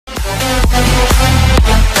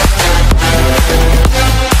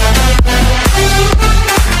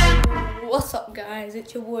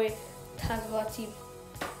it's your boy Tazwati,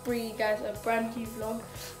 bringing you guys a brand new vlog,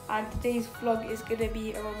 and today's vlog is gonna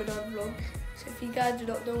be a Ramadan vlog. So if you guys do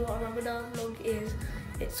not know what a Ramadan vlog is,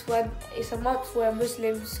 it's a month where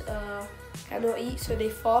Muslims cannot eat, so they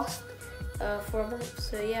fast for a month.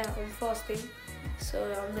 So yeah, I'm fasting, so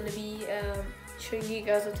I'm gonna be showing you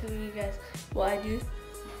guys or telling you guys what I do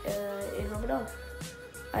in Ramadan.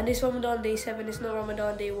 And this Ramadan day 7, it's not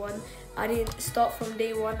Ramadan day 1. I didn't start from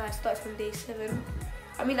day 1, I started from day 7.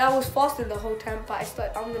 I mean, I was fasting the whole time,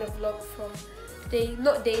 but I'm gonna vlog from day,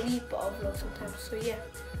 not daily, but I'll vlog sometimes. So yeah,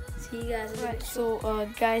 see you guys in a bit. So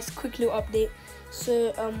guys, quick little update.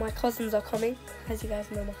 So my cousins are coming. As you guys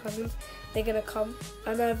know, my cousins, they're gonna come,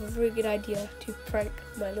 and I have a very good idea to prank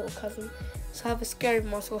my little cousin. So I have a scary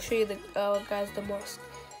mask. I'll show you the guys the mask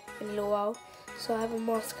in a little while. So I have a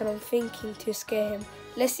mask and I'm thinking to scare him.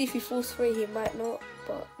 Let's see if he falls for it. He might not,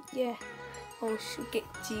 but yeah, I should get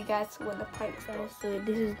to you guys when the prank starts. So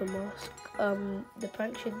this is the mask. The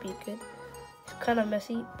prank should be good. It's kind of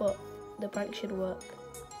messy, but the prank should work.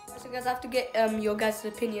 So guys, I have to get your guys'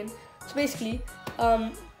 opinion. So basically,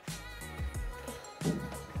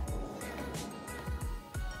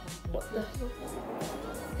 what the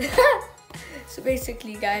hell? So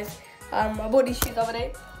basically, guys, I bought these shoes the other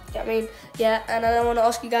day. I mean, yeah, and I don't want to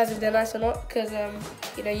ask you guys if they're nice or not, because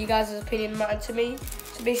you know, you guys' opinion matters to me.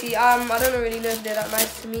 So basically, I don't really know if they're that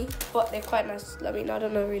nice to me, but they're quite nice. I mean, I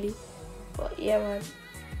don't know really, but yeah, man.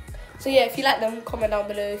 So yeah, if you like them, comment down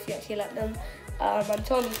below if you actually like them. And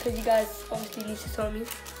tell me, because you guys obviously need to tell me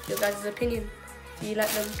your guys' opinion. Do you like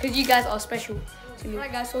them? Because you guys are special to me.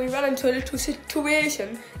 Alright guys, so we ran into a little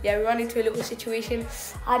situation. Yeah, we ran into a little situation.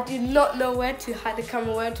 I did not know where to hide the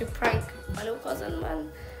camera, where to prank my little cousin,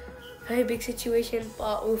 man. Very big situation,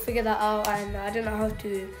 but we'll figure that out. And I don't know how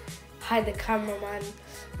to hide the camera, man.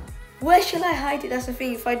 Where should I hide it? That's the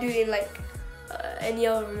thing. If I do it in like any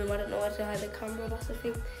other room, I don't know where to hide the camera. That's the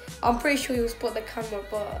thing. I'm pretty sure he'll spot the camera,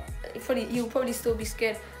 but he'll probably still be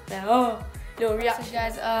scared. Like, oh, little reaction. So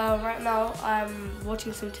guys, right now I'm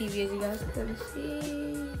watching some TV, as you guys can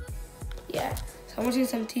see. Yeah, so I'm watching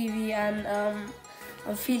some TV, and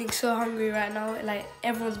I'm feeling so hungry right now. Like,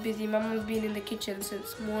 everyone's busy. My mom's been in the kitchen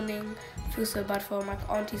since morning. I feel so bad for her. My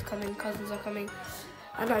auntie's coming, cousins are coming,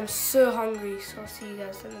 and I'm so hungry. So I'll see you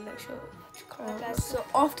guys in the next shot. Guys, so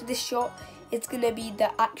after this shot, it's gonna be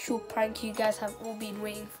the actual prank you guys have all been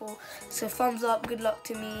waiting for. So thumbs up, good luck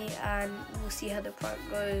to me, and we'll see how the prank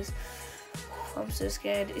goes. I'm so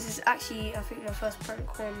scared. This is actually, I think, my first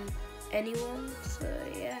prank on anyone. So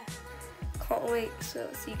yeah, can't wait. So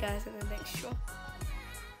see you guys in the next shot.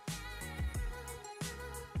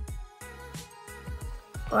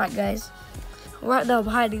 Alright guys, right now I'm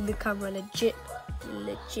hiding the camera, legit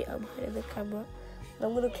I'm hiding the camera.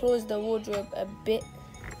 I'm gonna close the wardrobe a bit.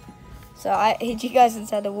 So I hid you guys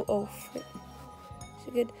inside the oh flip.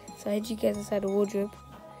 So good. So I hid you guys inside the wardrobe.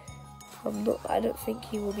 I don't think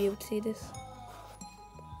he will be able to see this.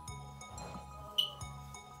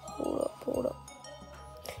 Hold up.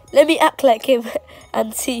 Let me act like him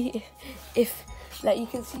and see if like you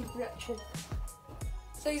can see his reaction.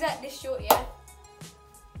 So he's at this short, yeah?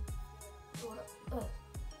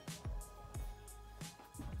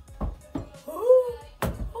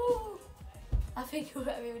 I think you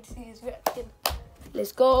might be able to see his reaction.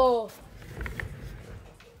 Let's go.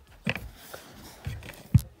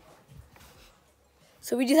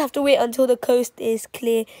 So we just have to wait until the coast is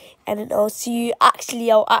clear, and then I'll see you.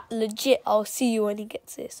 Actually, I'll see you when he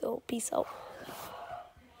gets here. So peace out,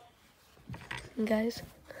 guys.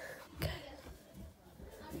 Okay.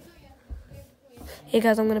 Hey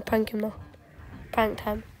guys, I'm gonna prank him now. Prank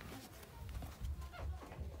time.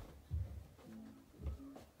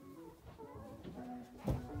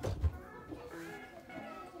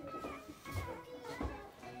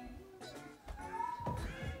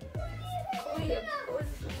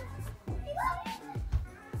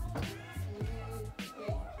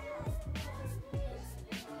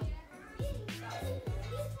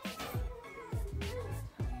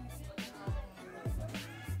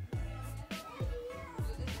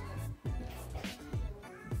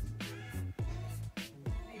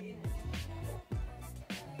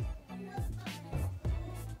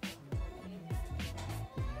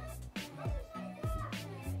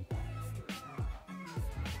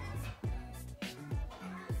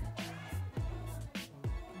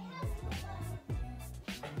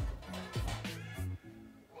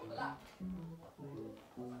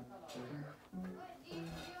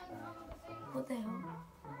 What the hell?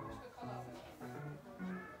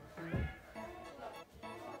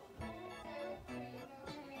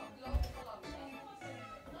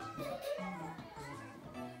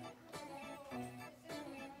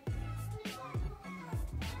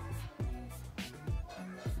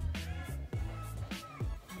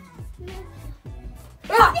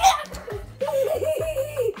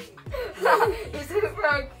 It's so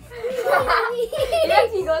prank. He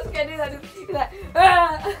actually got scared and he's like,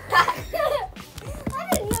 ah. I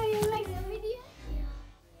didn't know you like the video.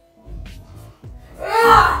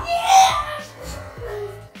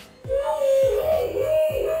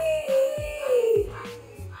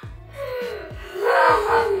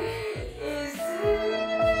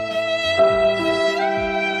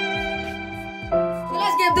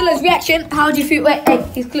 Let's get Abdullah's reaction. How do you feel? Wait, hey,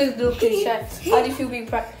 he's closing the door because he's shy. How do you feel being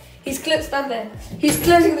pranked? Stand there. He's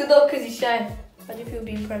closing the door because he's shy. How do you feel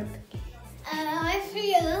being pranked? I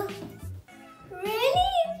feel really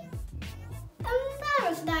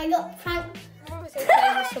embarrassed that I got pranked.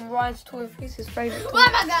 Playing some Ryan's toy. He's his favourite toy. Oh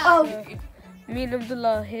my god! Oh, me and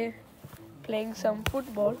Abdullah are here playing some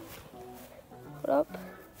football. What up?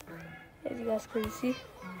 As you guys can see.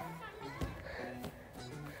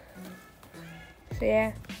 So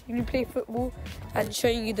yeah, we're gonna play football and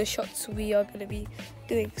showing you the shots we are gonna be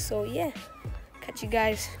doing. So yeah, catch you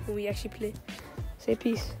guys when we actually play. Say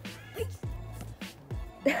peace.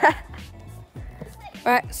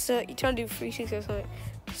 Alright, so you're trying to do free kicks or something.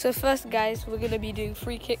 So first guys, we're gonna be doing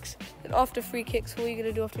free kicks. And after free kicks, what are you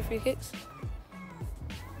gonna do after free kicks?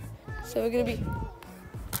 So we're gonna be,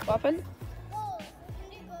 what happened?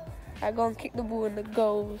 I go and kick the ball in the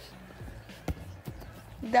goals.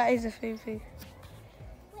 That is the same thing.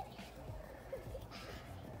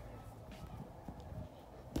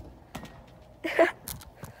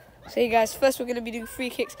 So you guys, first we're gonna be doing free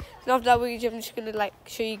kicks, and after that I'm just gonna like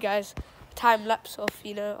show you guys a time lapse of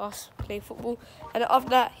us playing football, and after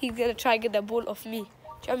that he's gonna try and get the ball off me. Do you know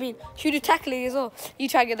what I mean? Should we do tackling as well? You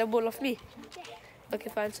try and get the ball off me. Yeah. Okay,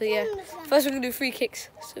 fine. So yeah, first we're gonna do free kicks.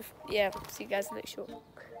 So yeah, see you guys next shot.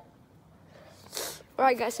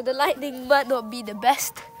 Alright guys, so the lightning might not be the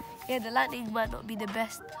best. Yeah, the lightning might not be the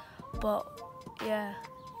best, but yeah,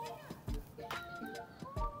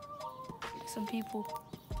 some people.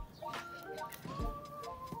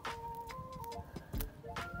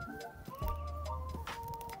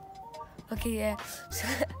 Okay, yeah, so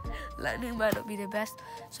lightning might not be the best.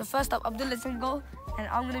 So first up, Abdullah's in goal, and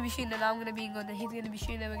I'm gonna be shooting, and I'm gonna be in goal, and he's gonna be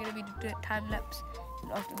shooting, and we're gonna be doing time lapse.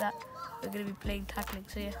 And after that, we're gonna be playing tackling.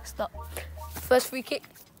 So yeah, start. First free kick.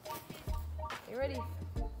 You ready?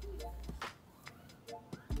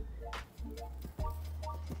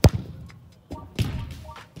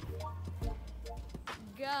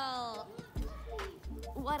 Go!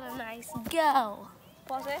 What a nice go!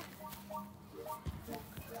 Pause it.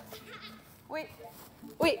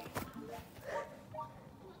 Wait.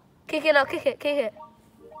 Kick it now, kick it.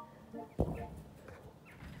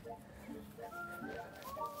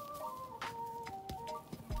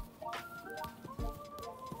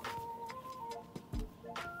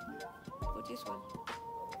 What's this one?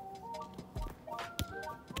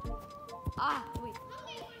 Ah, wait.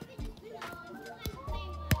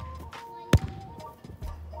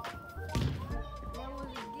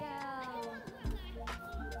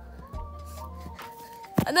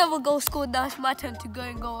 Another goal scored. Now it's my turn to go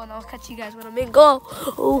and goal, and I'll catch you guys when I'm in goal.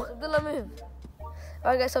 Oh, Abdullah, move.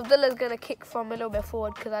 Alright guys, so Abdullah's gonna kick from a little bit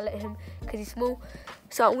forward because I let him, because he's small.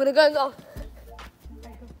 So I'm gonna go and go.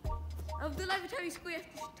 Abdullah, every time you score, you have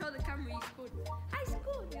to tell the camera you scored. I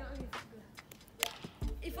scored, you know what I mean?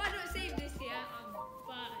 If I don't save this, yeah, I'm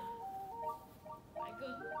fine. I go.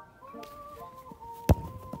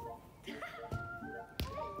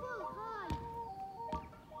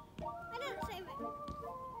 I didn't save it.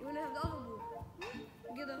 You wanna have the other ball?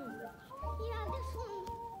 Get the other ball. Yeah, this one.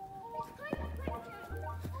 It's kind of pressure.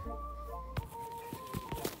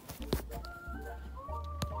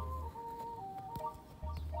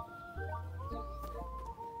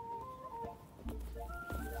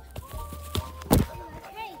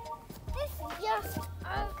 Okay, this is just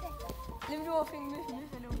okay. Let me do one thing, move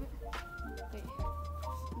a little bit. Wait,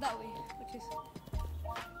 that way, which is,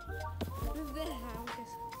 move there, which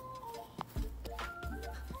is.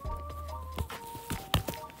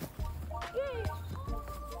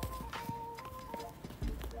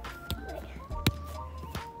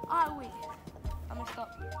 Wait. I messed up.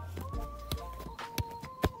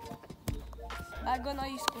 I go now,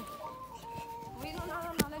 you score. Wait, no,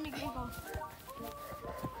 let me get go.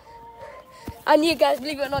 And you guys,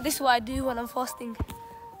 believe it or not, this is what I do when I'm fasting.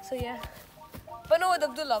 So yeah. But not with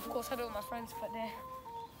Abdullah, of course, I do it with my friends, but they're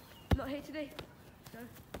not here today. So,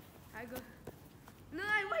 I go. No,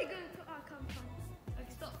 wait, go. Oh, come.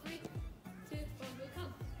 Okay, stop. 3, 2, 1, go,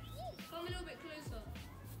 come. Come a little bit closer.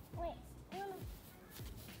 Wait.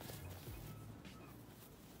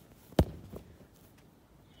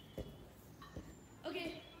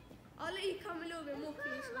 Okay, I'll let you come a little bit more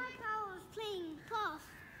closer. Like I was playing pass.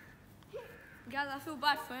 Guys, I feel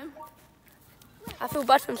bad for him. I feel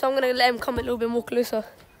bad for him, so I'm gonna let him come a little bit more closer.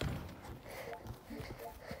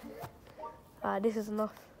 This is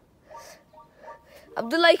enough.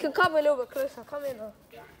 Abdullah, you can come a little bit closer. Come in now.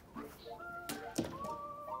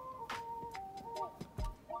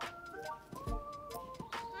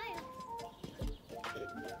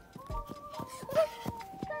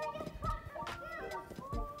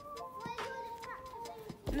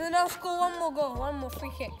 No, score one more goal, one more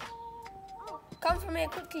free kick. Come from here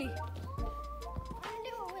quickly. I'm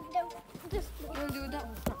gonna do it with this. You want to do that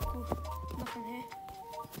one? No, cool. Nothing here.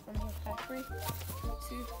 One more. 3,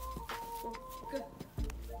 2, 1, go.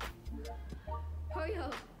 Hurry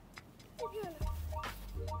up. Do it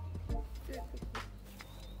quickly.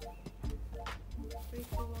 3,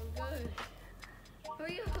 2, 1, go.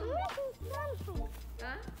 Hurry up.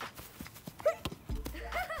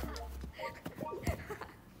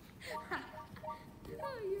 Huh?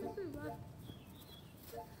 Oh, you're so bad.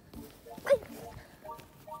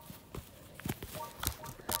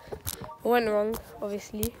 Went wrong,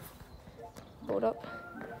 obviously. Hold up.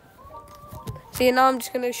 So now I'm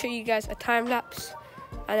just gonna show you guys a time lapse,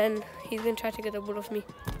 and then he's gonna try to get the ball off me.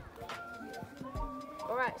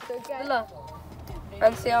 Alright, so guys,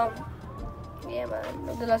 and say yeah man,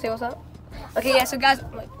 Abdullah, say what's up? Okay, yeah, so guys,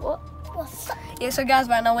 like, what? What's up? Yeah, so guys,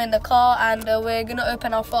 right now we're in the car and we're gonna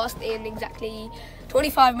open our fast in exactly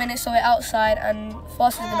 25 minutes. So we're outside and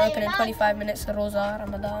fast is gonna open in 25 minutes. Rosa,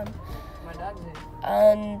 Ramadan. My dad's in.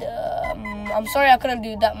 And I'm sorry I couldn't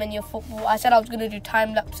do that many of football. I said I was gonna do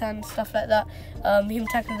time lapse and stuff like that. Him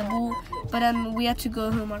tackling the ball, but then we had to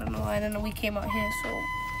go home. I don't know why. And then we came out here. So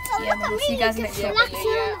yeah, man, we'll see you guys next time.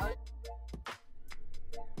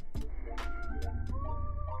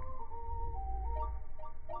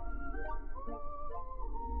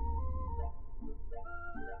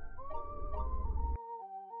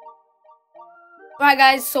 Right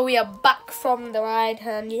guys, so we are back from the ride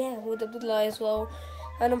and yeah, with Abdullah as well.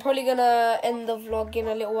 And I'm probably gonna end the vlog in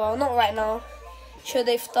a little while, not right now. Show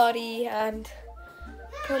the iftari and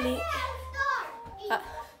probably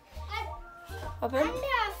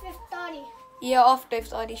yeah, after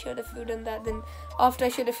iftari, show the food and that. Then after I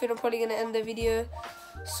show the food, I'm probably gonna end the video.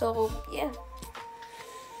 So yeah.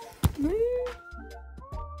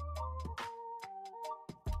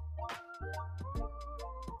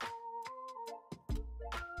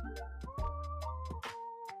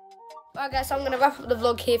 Alright guys, so I'm gonna wrap up the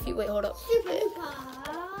vlog here. If you wait, hold up.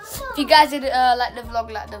 If you guys did like the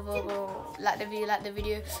vlog, like the video, like the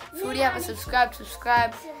video. If you already haven't subscribed,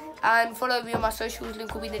 subscribe and follow me on my socials.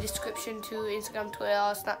 Link will be in the description to Instagram,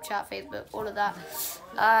 Twitter, Snapchat, Facebook, all of that.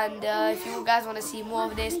 And if you guys want to see more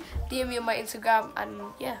of this, DM me on my Instagram.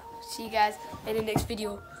 And yeah, see you guys in the next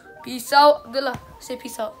video. Peace out, Abdullah. Say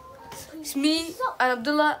peace out. It's me and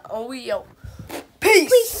Abdullah, and we out.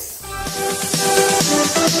 Peace.